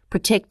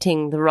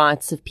protecting the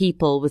rights of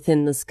people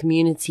within this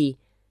community,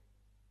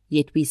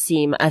 yet we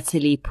seem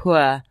utterly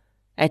poor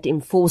at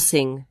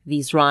enforcing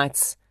these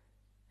rights,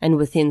 and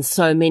within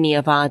so many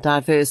of our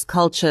diverse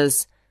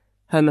cultures,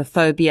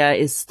 homophobia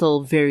is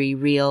still very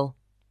real.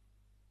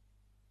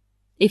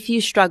 If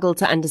you struggle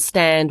to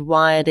understand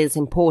why it is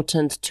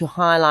important to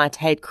highlight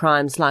hate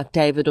crimes like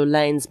David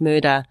Orlane's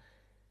murder,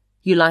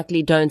 you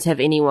likely don't have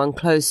anyone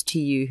close to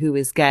you who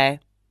is gay.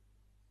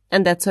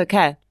 And that's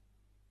okay.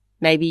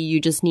 Maybe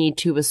you just need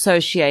to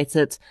associate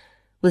it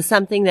with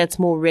something that's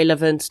more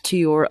relevant to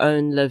your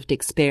own lived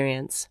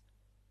experience.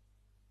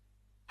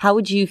 How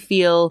would you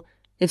feel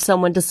if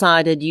someone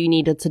decided you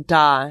needed to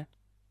die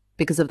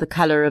because of the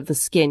color of the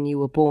skin you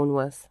were born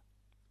with?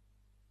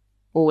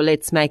 Or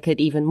let's make it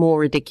even more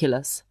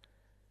ridiculous.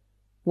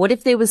 What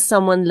if there was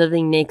someone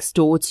living next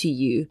door to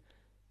you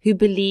who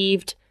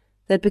believed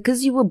that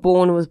because you were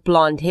born with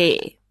blonde hair,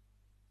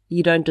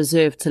 you don't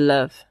deserve to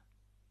live?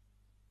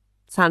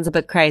 Sounds a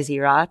bit crazy,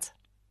 right?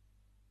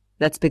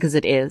 That's because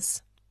it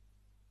is.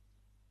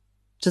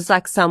 Just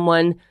like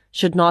someone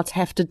should not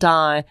have to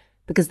die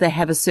because they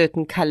have a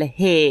certain color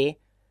hair,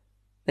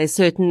 they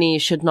certainly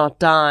should not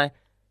die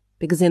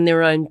because in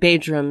their own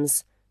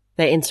bedrooms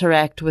they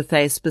interact with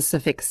a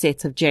specific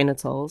set of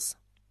genitals.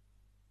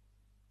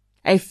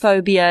 A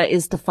phobia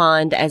is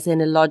defined as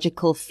an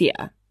illogical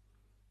fear,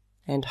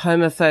 and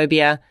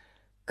homophobia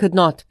could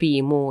not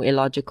be more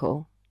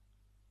illogical.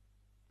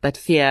 But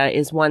fear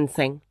is one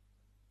thing.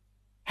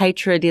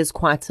 Hatred is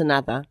quite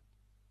another.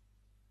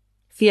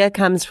 Fear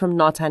comes from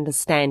not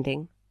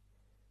understanding.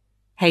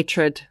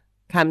 Hatred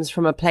comes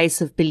from a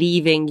place of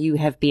believing you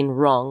have been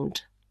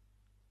wronged.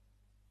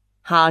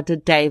 How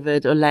did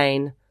David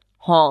Orlane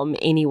harm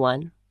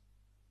anyone?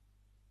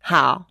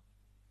 How?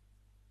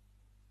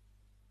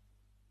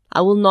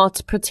 I will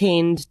not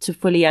pretend to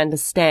fully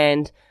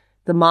understand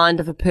the mind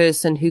of a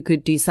person who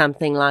could do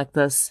something like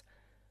this,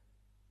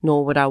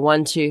 nor would I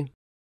want to.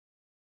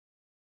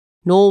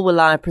 Nor will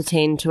I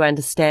pretend to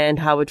understand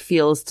how it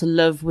feels to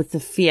live with the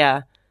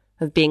fear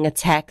of being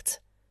attacked,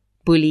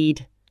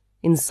 bullied,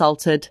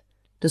 insulted,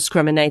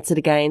 discriminated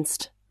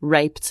against,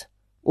 raped,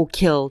 or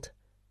killed,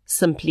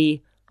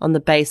 simply on the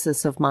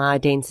basis of my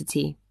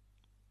identity.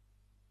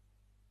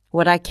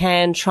 What I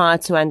can try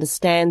to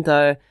understand,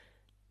 though,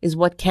 is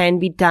what can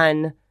be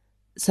done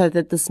so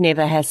that this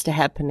never has to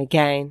happen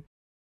again.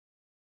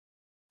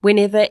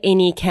 Whenever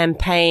any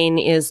campaign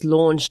is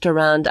launched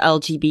around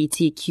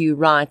LGBTQ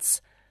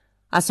rights,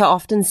 I so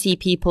often see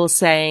people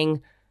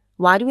saying,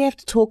 "Why do we have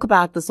to talk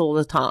about this all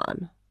the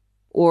time?"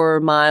 Or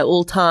my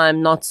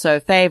all-time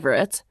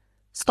not-so-favorite,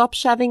 Stop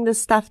shoving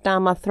this stuff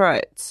down my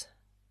throat.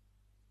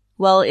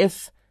 Well,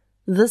 if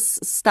this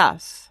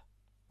stuff,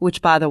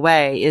 which by the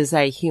way is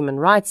a human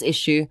rights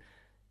issue,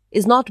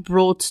 is not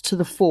brought to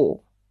the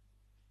fore,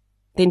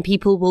 then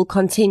people will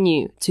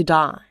continue to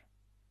die.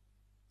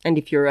 And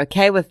if you're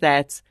okay with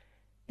that,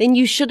 then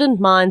you shouldn't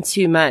mind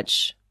too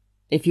much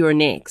if you're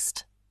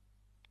next.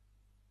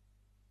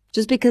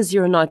 Just because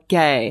you're not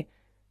gay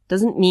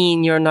doesn't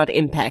mean you're not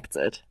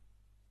impacted.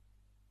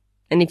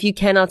 And if you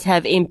cannot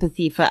have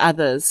empathy for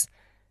others,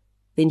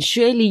 then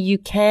surely you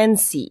can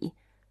see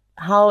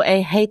how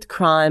a hate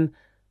crime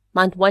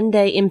might one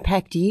day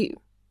impact you.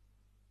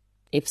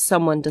 If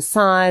someone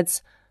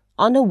decides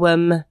on a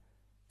whim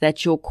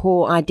that your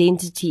core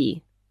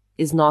identity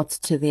is not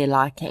to their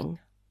liking.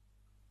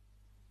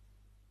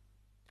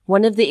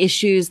 One of the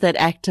issues that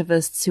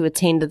activists who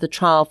attended the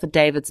trial for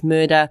David's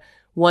murder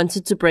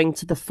wanted to bring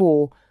to the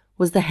fore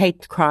was the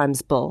Hate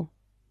Crimes Bill.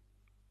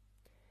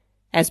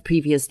 As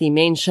previously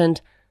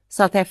mentioned,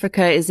 South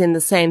Africa is in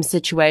the same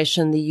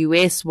situation the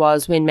US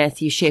was when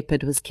Matthew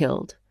Shepard was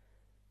killed.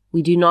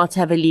 We do not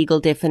have a legal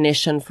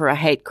definition for a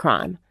hate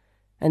crime,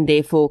 and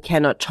therefore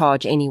cannot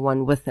charge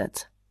anyone with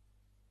it.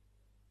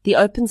 The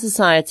Open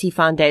Society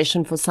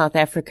Foundation for South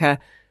Africa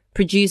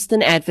produced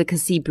an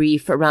advocacy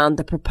brief around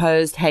the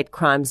proposed Hate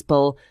Crimes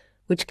Bill,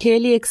 which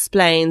clearly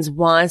explains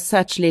why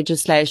such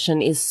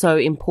legislation is so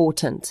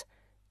important,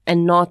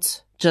 and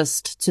not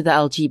just to the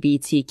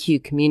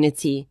LGBTQ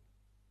community.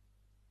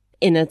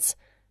 In it,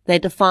 they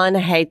define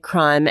a hate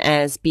crime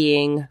as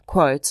being,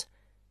 quote,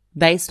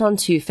 based on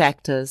two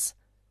factors.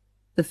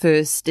 The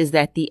first is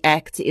that the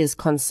act is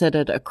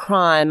considered a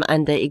crime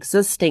under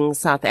existing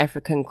South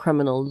African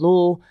criminal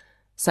law,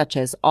 such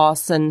as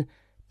arson,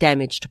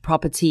 damage to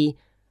property,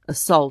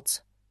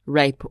 assault,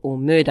 rape, or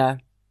murder.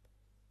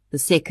 The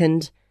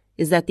second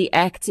is that the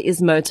act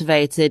is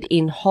motivated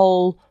in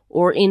whole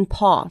or in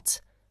part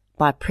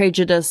by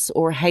prejudice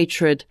or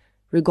hatred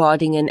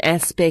regarding an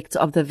aspect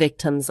of the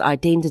victim's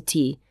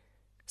identity,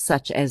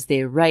 such as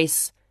their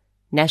race,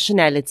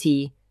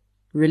 nationality,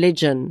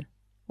 religion,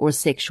 or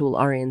sexual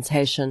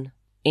orientation,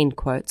 end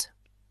quote.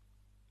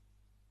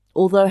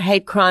 Although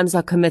hate crimes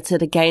are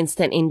committed against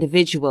an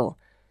individual,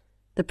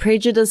 the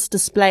prejudice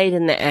displayed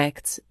in the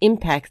act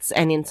impacts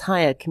an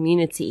entire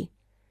community.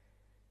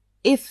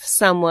 If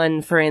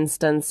someone, for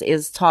instance,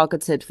 is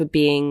targeted for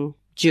being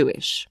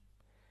Jewish,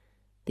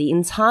 the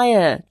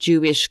entire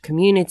Jewish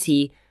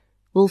community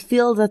will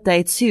feel that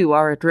they too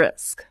are at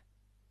risk.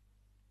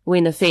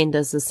 When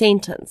offenders are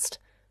sentenced,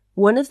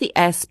 one of the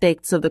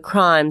aspects of the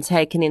crime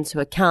taken into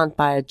account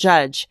by a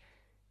judge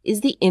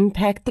is the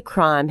impact the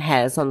crime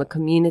has on the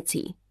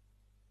community.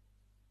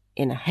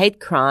 In a hate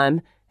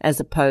crime, as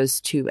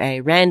opposed to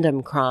a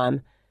random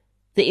crime,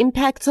 the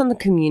impact on the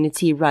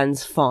community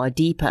runs far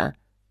deeper,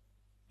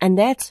 and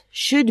that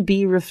should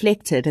be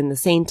reflected in the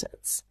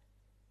sentence.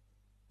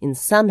 In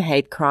some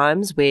hate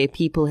crimes where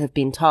people have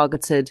been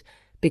targeted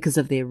because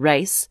of their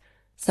race,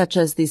 such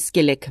as the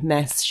Skillick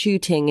mass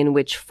shooting in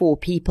which 4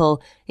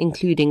 people,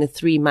 including a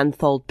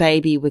 3-month-old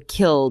baby, were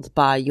killed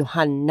by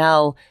Johan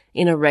Nel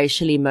in a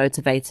racially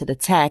motivated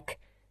attack,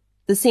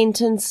 the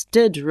sentence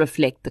did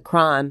reflect the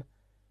crime.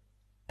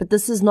 But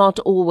this is not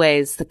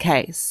always the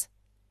case.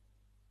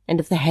 And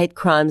if the Hate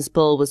Crimes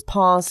Bill was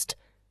passed,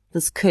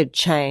 this could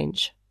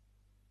change.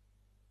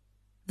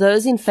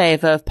 Those in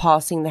favor of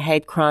passing the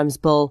Hate Crimes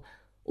Bill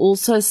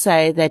also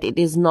say that it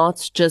is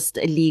not just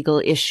a legal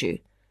issue,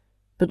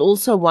 but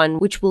also one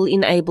which will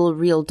enable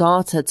real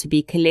data to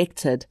be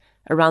collected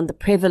around the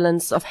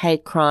prevalence of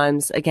hate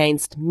crimes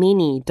against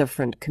many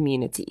different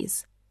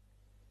communities.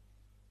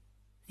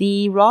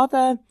 The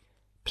rather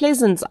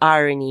pleasant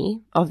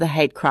irony of the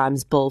Hate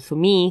Crimes Bill for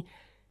me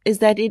is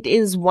that it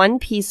is one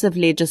piece of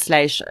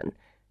legislation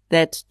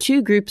that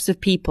 2 groups of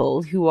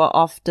people who are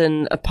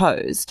often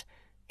opposed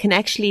can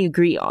actually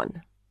agree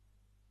on.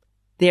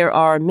 There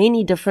are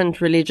many different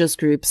religious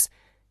groups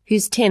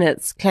whose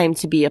tenets claim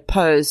to be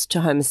opposed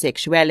to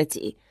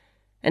homosexuality,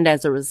 and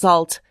as a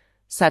result,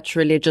 such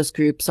religious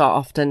groups are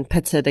often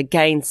pitted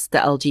against the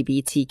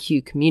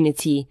LGBTQ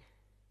community.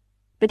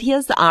 But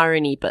here's the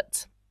irony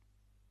bit.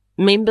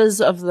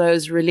 Members of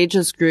those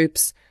religious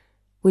groups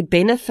would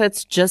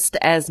benefit just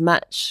as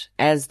much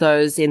as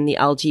those in the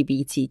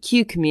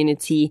LGBTQ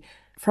community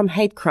from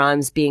hate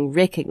crimes being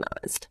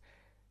recognized,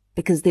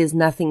 because there's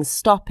nothing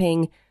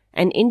stopping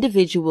an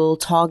individual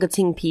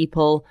targeting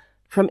people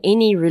from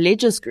any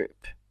religious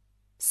group,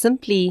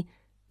 simply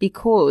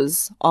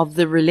because of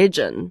the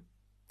religion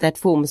that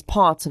forms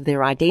part of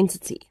their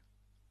identity.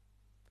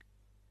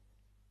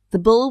 The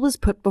bill was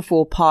put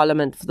before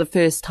Parliament for the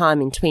first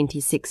time in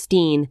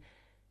 2016,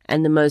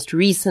 and the most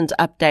recent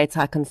update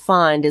I can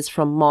find is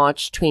from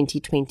March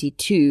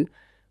 2022,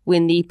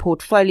 when the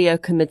Portfolio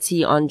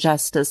Committee on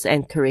Justice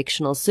and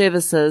Correctional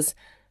Services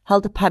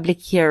held a public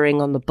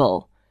hearing on the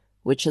bill,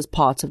 which is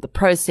part of the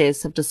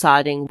process of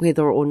deciding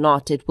whether or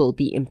not it will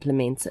be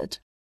implemented.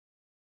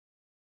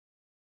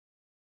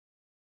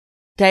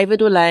 David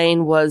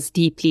Orlane was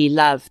deeply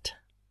loved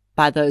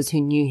by those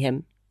who knew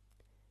him.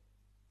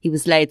 He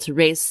was laid to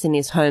rest in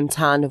his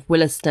hometown of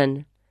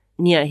Williston,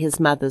 near his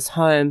mother's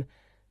home,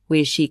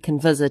 where she can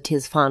visit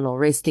his final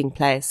resting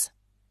place.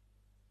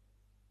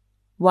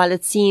 While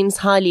it seems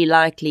highly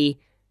likely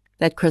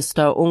that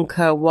Christo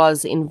Unke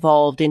was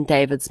involved in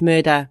David's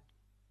murder,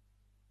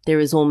 there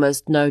is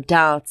almost no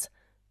doubt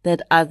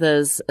that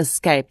others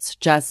escaped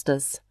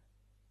justice.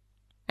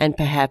 And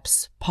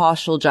perhaps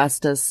partial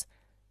justice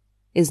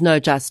is no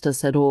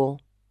justice at all.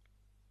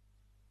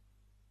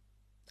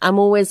 I'm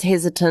always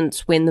hesitant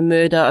when the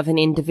murder of an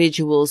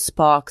individual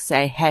sparks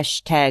a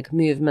hashtag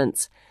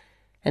movement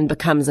and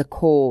becomes a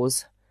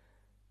cause,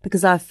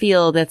 because I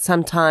feel that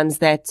sometimes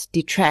that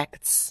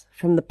detracts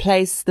from the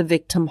place the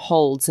victim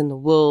holds in the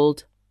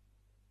world.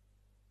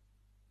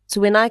 So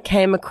when I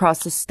came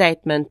across a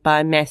statement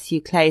by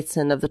Matthew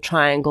Clayton of the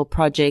Triangle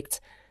Project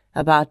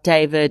about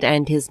David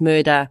and his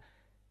murder,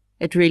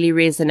 it really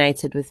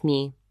resonated with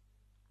me,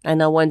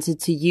 and I wanted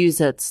to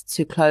use it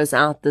to close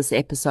out this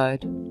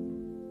episode.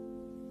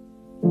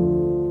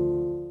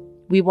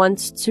 We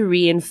want to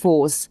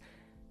reinforce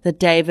that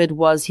David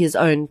was his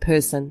own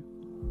person.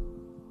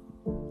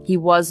 He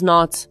was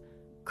not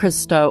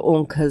Christo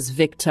Unke's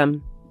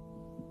victim.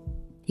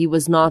 He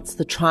was not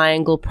the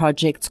Triangle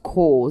Project's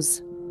cause,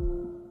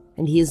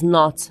 and he is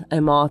not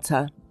a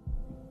martyr.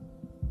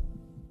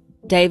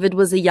 David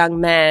was a young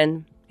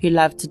man who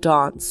loved to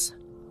dance,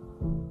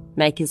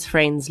 make his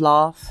friends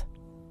laugh,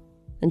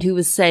 and who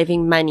was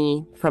saving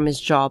money from his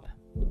job.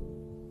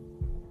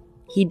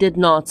 He did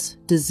not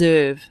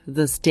deserve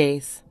this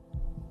death,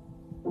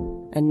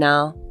 and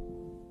now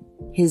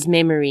his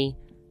memory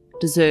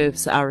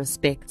deserves our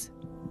respect.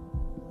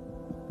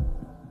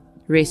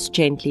 Rest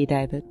gently,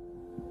 David.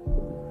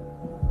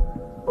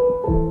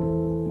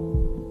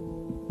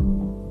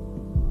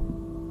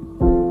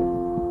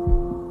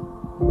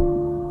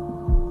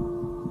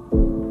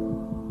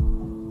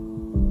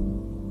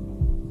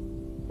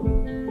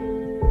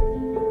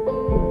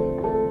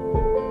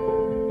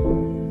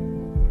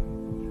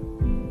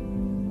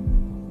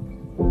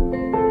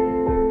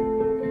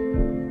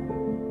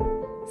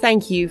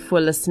 Thank you for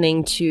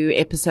listening to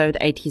episode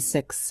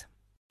 86,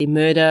 The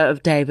Murder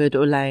of David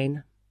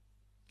Olaine.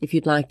 If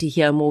you'd like to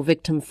hear more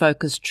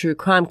victim-focused true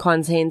crime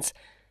content,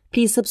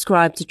 please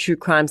subscribe to True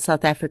Crime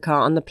South Africa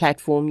on the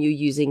platform you're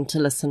using to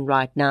listen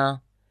right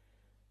now.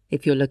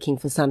 If you're looking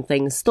for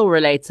something still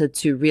related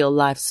to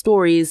real-life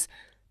stories,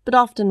 but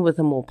often with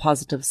a more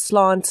positive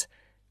slant,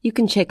 you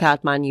can check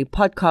out my new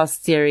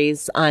podcast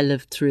series, I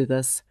Lived Through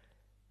This.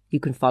 You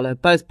can follow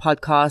both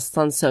podcasts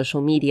on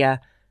social media.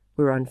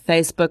 We're on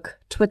Facebook,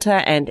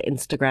 Twitter, and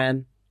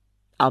Instagram.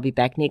 I'll be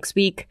back next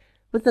week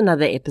with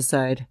another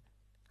episode.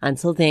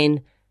 Until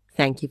then,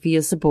 thank you for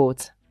your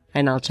support,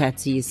 and I'll chat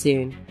to you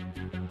soon.